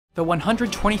The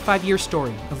 125-year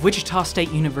story of Wichita State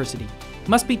University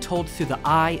must be told through the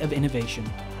eye of innovation.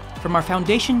 From our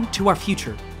foundation to our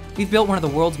future, we've built one of the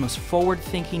world's most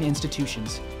forward-thinking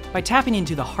institutions by tapping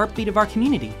into the heartbeat of our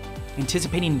community,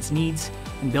 anticipating its needs,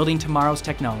 and building tomorrow's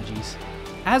technologies.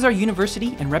 As our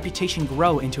university and reputation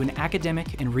grow into an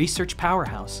academic and research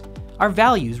powerhouse, our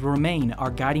values will remain our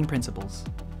guiding principles.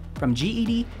 From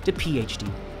GED to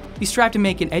PhD, we strive to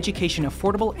make an education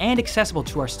affordable and accessible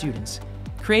to our students,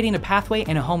 creating a pathway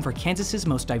and a home for Kansas's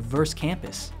most diverse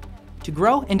campus. To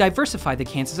grow and diversify the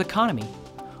Kansas economy,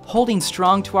 holding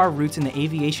strong to our roots in the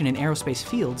aviation and aerospace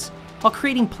fields, while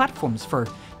creating platforms for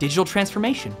digital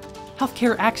transformation,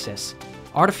 healthcare access,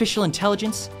 artificial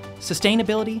intelligence,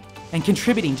 sustainability, and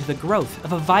contributing to the growth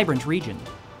of a vibrant region.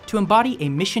 To embody a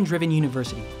mission-driven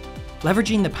university,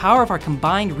 leveraging the power of our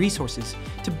combined resources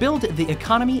to build the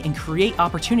economy and create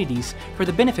opportunities for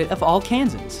the benefit of all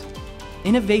Kansans.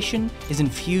 Innovation is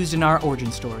infused in our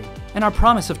origin story and our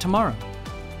promise of tomorrow.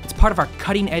 It's part of our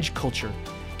cutting-edge culture,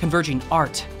 converging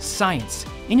art, science,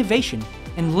 innovation,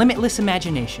 and limitless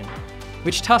imagination.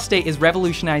 Wichita State is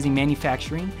revolutionizing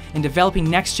manufacturing and developing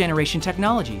next-generation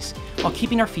technologies while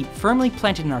keeping our feet firmly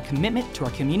planted in our commitment to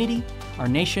our community, our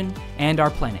nation, and our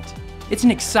planet. It's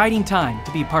an exciting time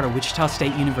to be a part of Wichita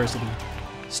State University.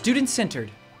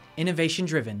 Student-centered,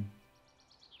 innovation-driven.